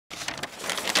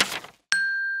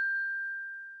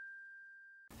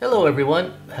Hello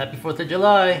everyone, happy 4th of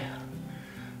July.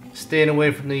 Staying away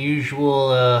from the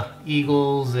usual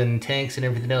eagles and tanks and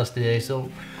everything else today. So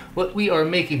what we are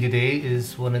making today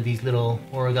is one of these little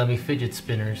origami fidget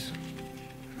spinners.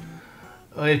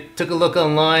 I took a look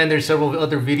online, there's several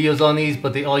other videos on these,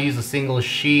 but they all use a single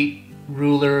sheet,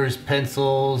 rulers,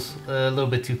 pencils, a little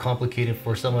bit too complicated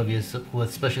for some of you,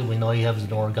 especially when all you have is an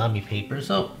origami paper.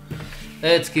 So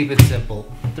let's keep it simple.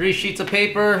 3 sheets of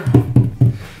paper.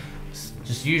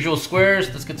 Just usual squares.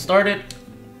 Let's get started.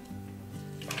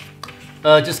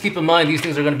 Just keep in mind these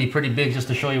things are going to be pretty big just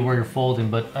to show you where you're folding,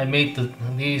 but I made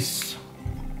these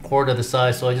quarter the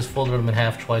size, so I just folded them in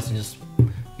half twice and just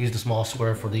used a small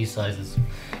square for these sizes.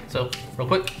 So real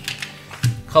quick,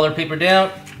 color paper down,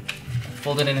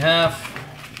 fold it in half.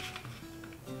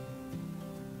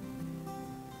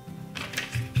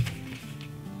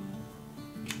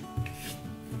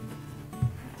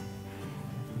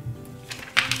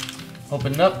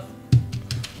 Open it up,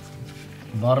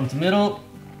 bottom to middle.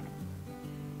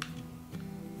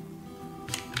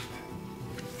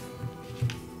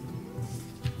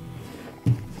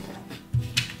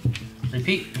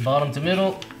 Repeat, bottom to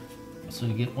middle, so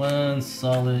you get one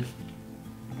solid.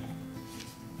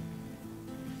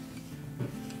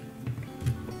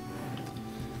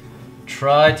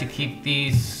 Try to keep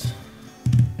these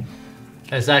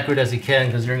as accurate as you can,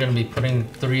 because you're going to be putting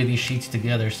 3 of these sheets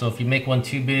together. So if you make one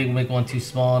too big, make one too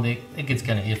small, it gets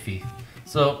kind of iffy.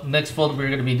 So next fold we're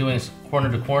going to be doing is corner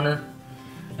to corner.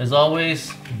 As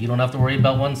always, you don't have to worry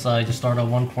about one side, just start on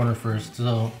one corner first.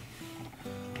 So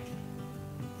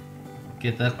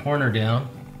get that corner down,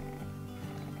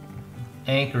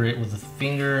 anchor it with a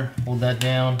finger, hold that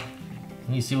down.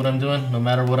 And you see what I'm doing? No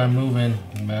matter what I'm moving,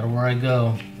 no matter where I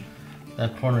go,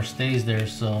 that corner stays there,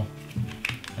 so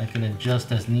I can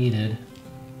adjust as needed.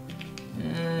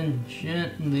 And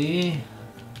gently,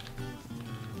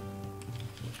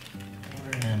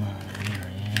 where am I? Here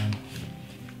I am.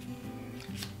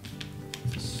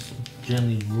 Just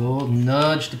gently roll,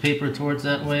 nudge the paper towards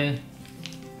that way.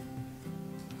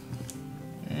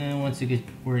 And once you get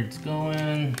where it's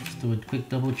going, let's do a quick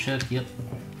double check. Yep.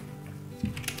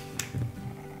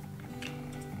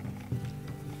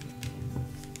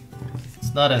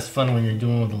 It's not as fun when you're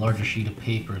doing with a larger sheet of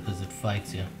paper because it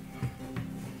fights you.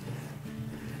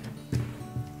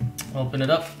 Open it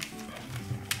up,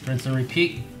 rinse and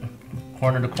repeat,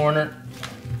 corner to corner.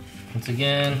 Once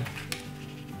again,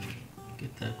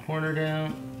 get that corner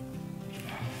down.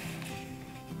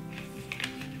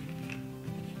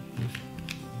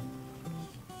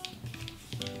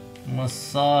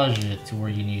 Massage it to where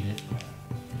you need it.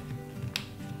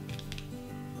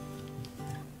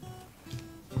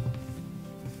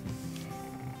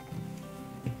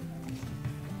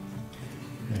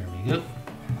 There we go.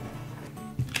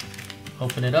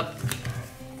 Open it up.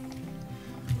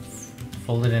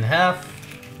 Fold it in half.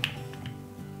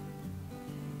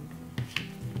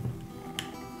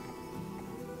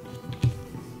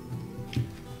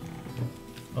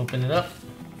 Open it up.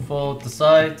 Fold the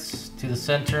sides to the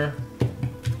center.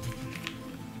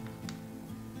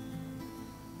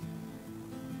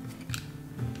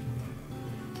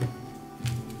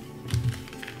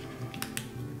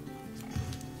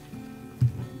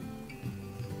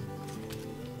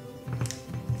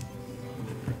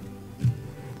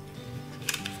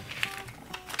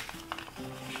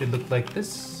 Should look like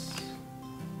this.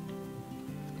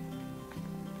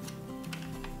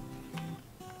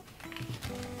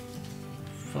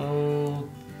 Fold.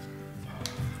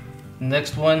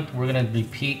 Next one, we're going to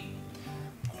repeat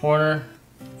corner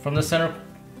from the center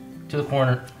to the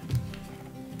corner.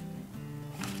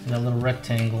 That little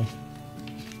rectangle.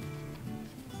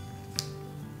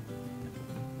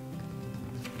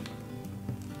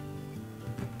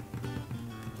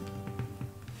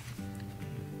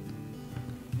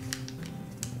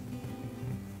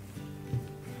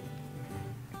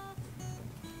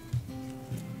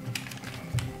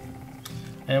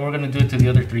 And we're going to do it to the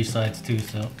other 3 sides too,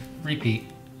 so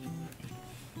repeat.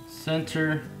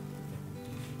 Center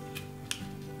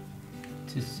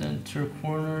to center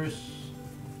corners.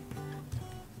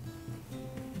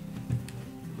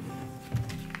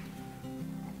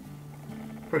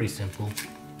 Pretty simple.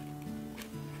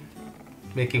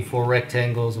 Making 4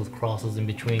 rectangles with crosses in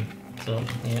between. So,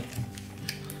 yeah.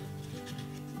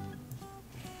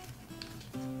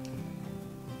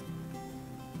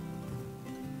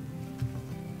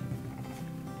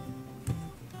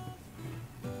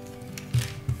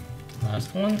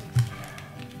 Last one.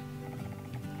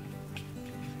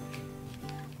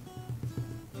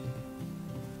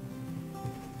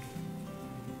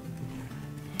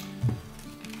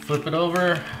 Flip it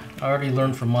over, I already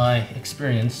learned from my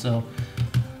experience, so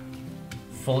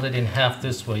fold it in half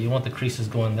this way. You want the creases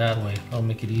going that way. That'll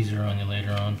make it easier on you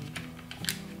later on.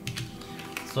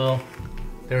 So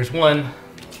there's one.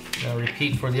 Now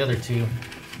repeat for the other two.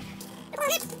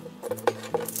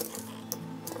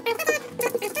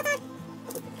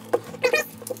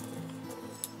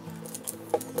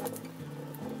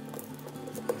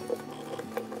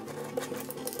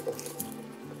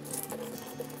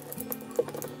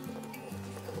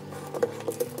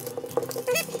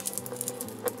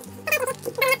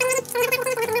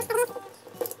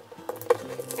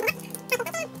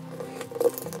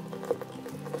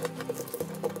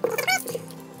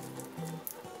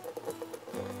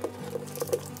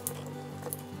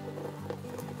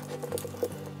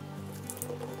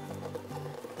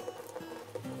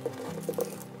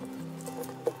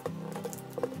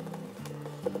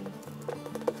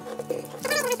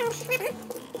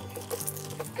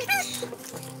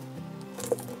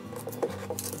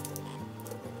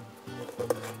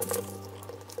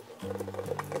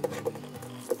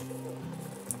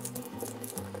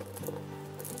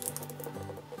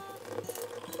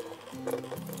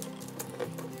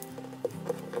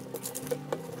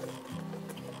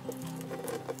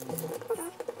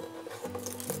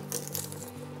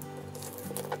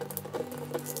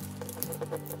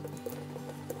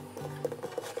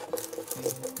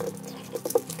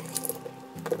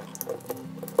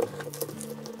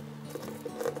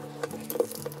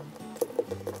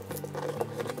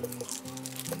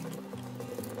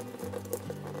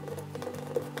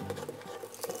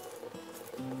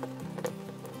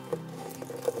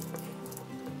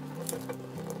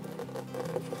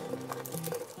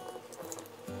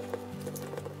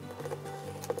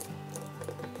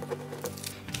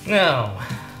 Now,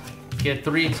 get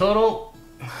 3 total.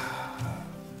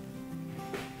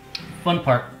 Fun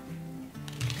part.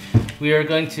 We are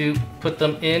going to put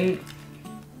them in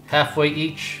halfway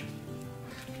each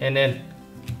and then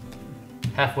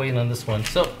halfway in on this one.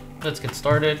 So let's get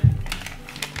started.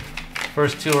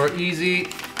 First 2 are easy.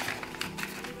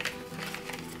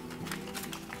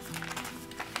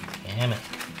 Damn it.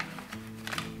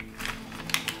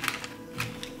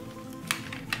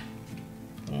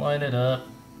 Line it up.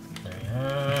 There you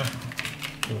are.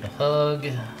 Give it a hug.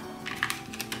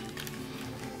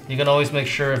 You can always make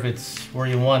sure if it's where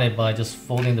you want it by just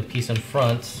folding the piece in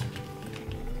front.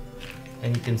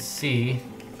 And you can see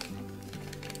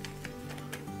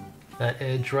that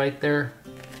edge right there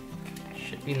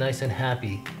should be nice and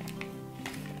happy.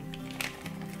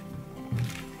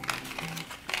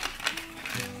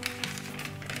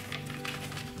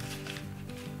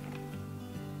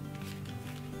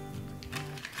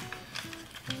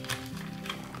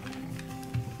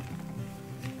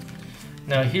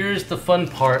 Now here's the fun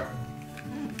part,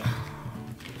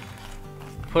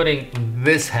 putting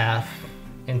this half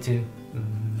into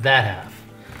that half.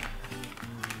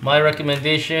 My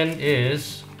recommendation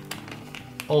is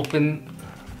open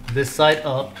this side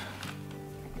up,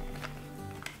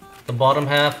 the bottom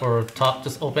half or top,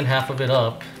 just open half of it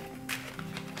up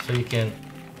so you can,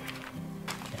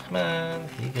 come on,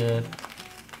 be good.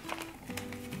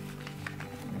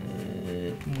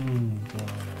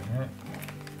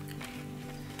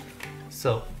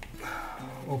 So,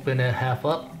 open it half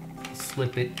up,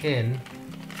 slip it in.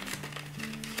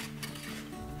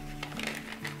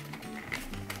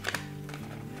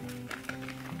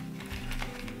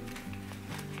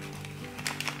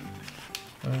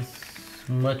 As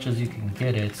much as you can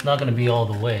get it. It's not going to be all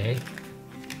the way.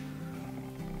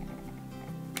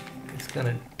 It's kind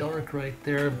of dark right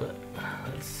there, but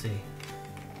let's see.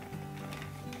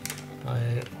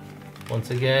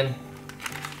 Once again,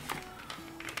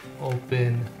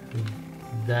 open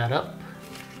that up,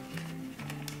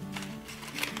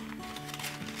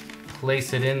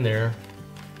 place it in there,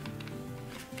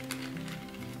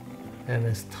 and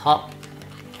this top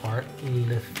part,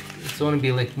 lift. It's going to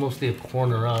be like mostly a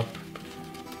corner up,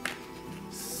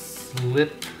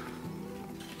 slip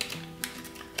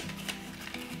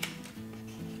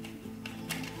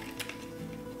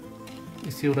you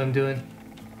see what I'm doing?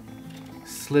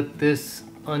 Slip this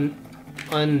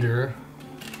under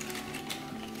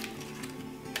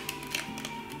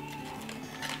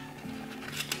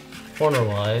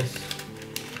corner-wise.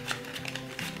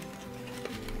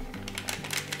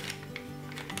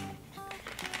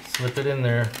 Slip it in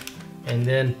there, and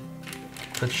then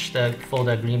fold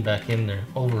that green back in there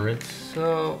over it.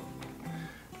 So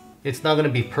it's not going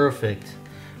to be perfect.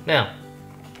 Now,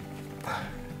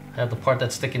 have the part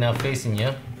that's sticking out facing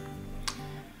you.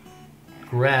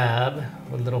 Grab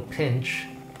a little pinch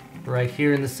right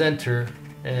here in the center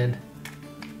and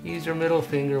use your middle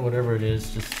finger, whatever it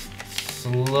is, just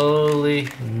slowly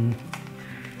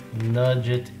nudge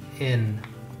it in.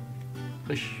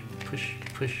 Push, push,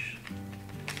 push.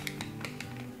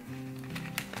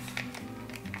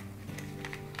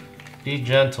 Be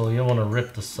gentle, you don't want to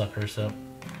rip the suckers out.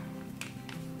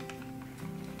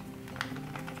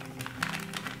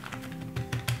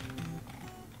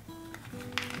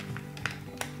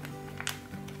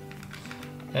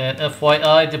 And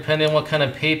FYI, depending on what kind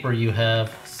of paper you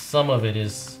have, some of it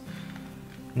is,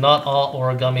 not all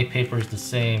origami paper is the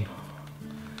same.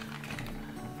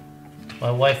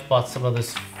 My wife bought some of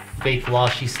this fake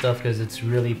washi stuff because it's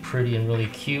really pretty and really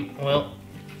cute. Well,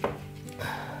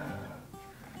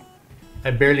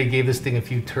 I barely gave this thing a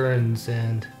few turns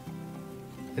and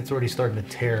it's already starting to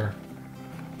tear.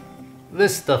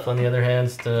 This stuff, on the other hand,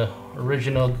 is the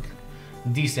original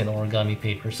decent origami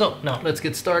paper. So now let's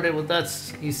get started with that.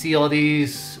 You see all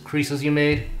these creases you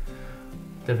made?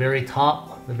 The very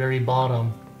top, the very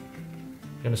bottom.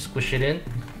 You're gonna squish it in.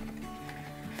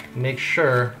 Make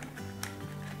sure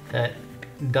that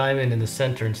diamond in the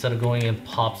center, instead of going in,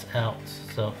 pops out.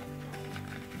 So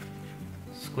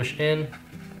squish in.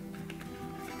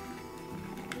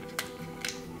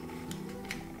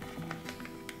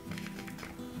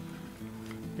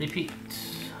 Repeat.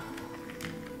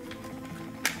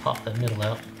 Pop that middle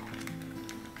out.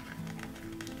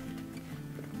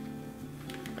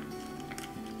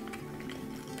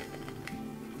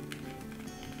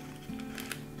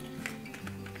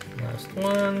 Last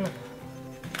one.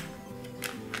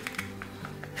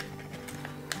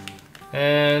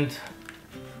 And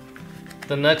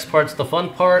the next part's the fun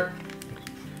part.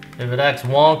 If it acts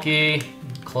wonky,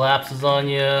 collapses on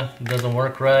you, doesn't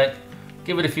work right,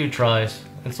 give it a few tries.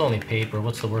 It's only paper.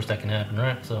 What's the worst that can happen,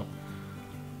 right? So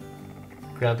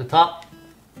grab the top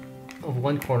of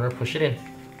one corner, push it in.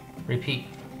 Repeat.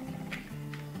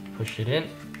 Push it in.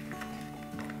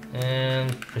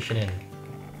 And push it in.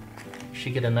 You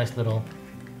should get a nice little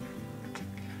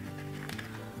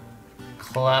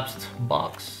collapsed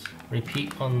box.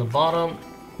 Repeat on the bottom.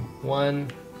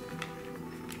 1,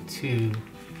 2.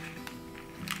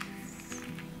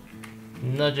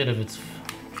 Nudge it if it's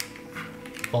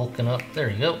bulking up. There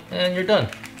you go. And you're done.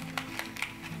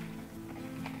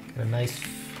 Get a nice,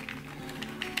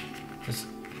 just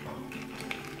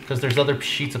because there's other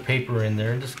sheets of paper in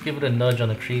there, just give it a nudge on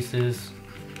the creases.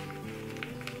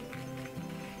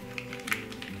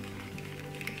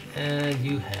 And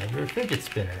you have your fidget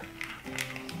spinner.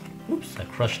 Oops, I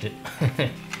crushed it.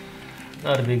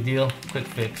 Not a big deal, quick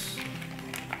fix.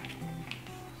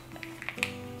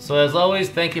 So as always,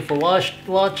 thank you for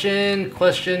watching.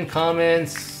 Question,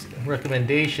 comments,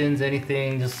 recommendations,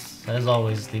 anything, just as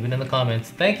always, leave it in the comments.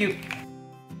 Thank you.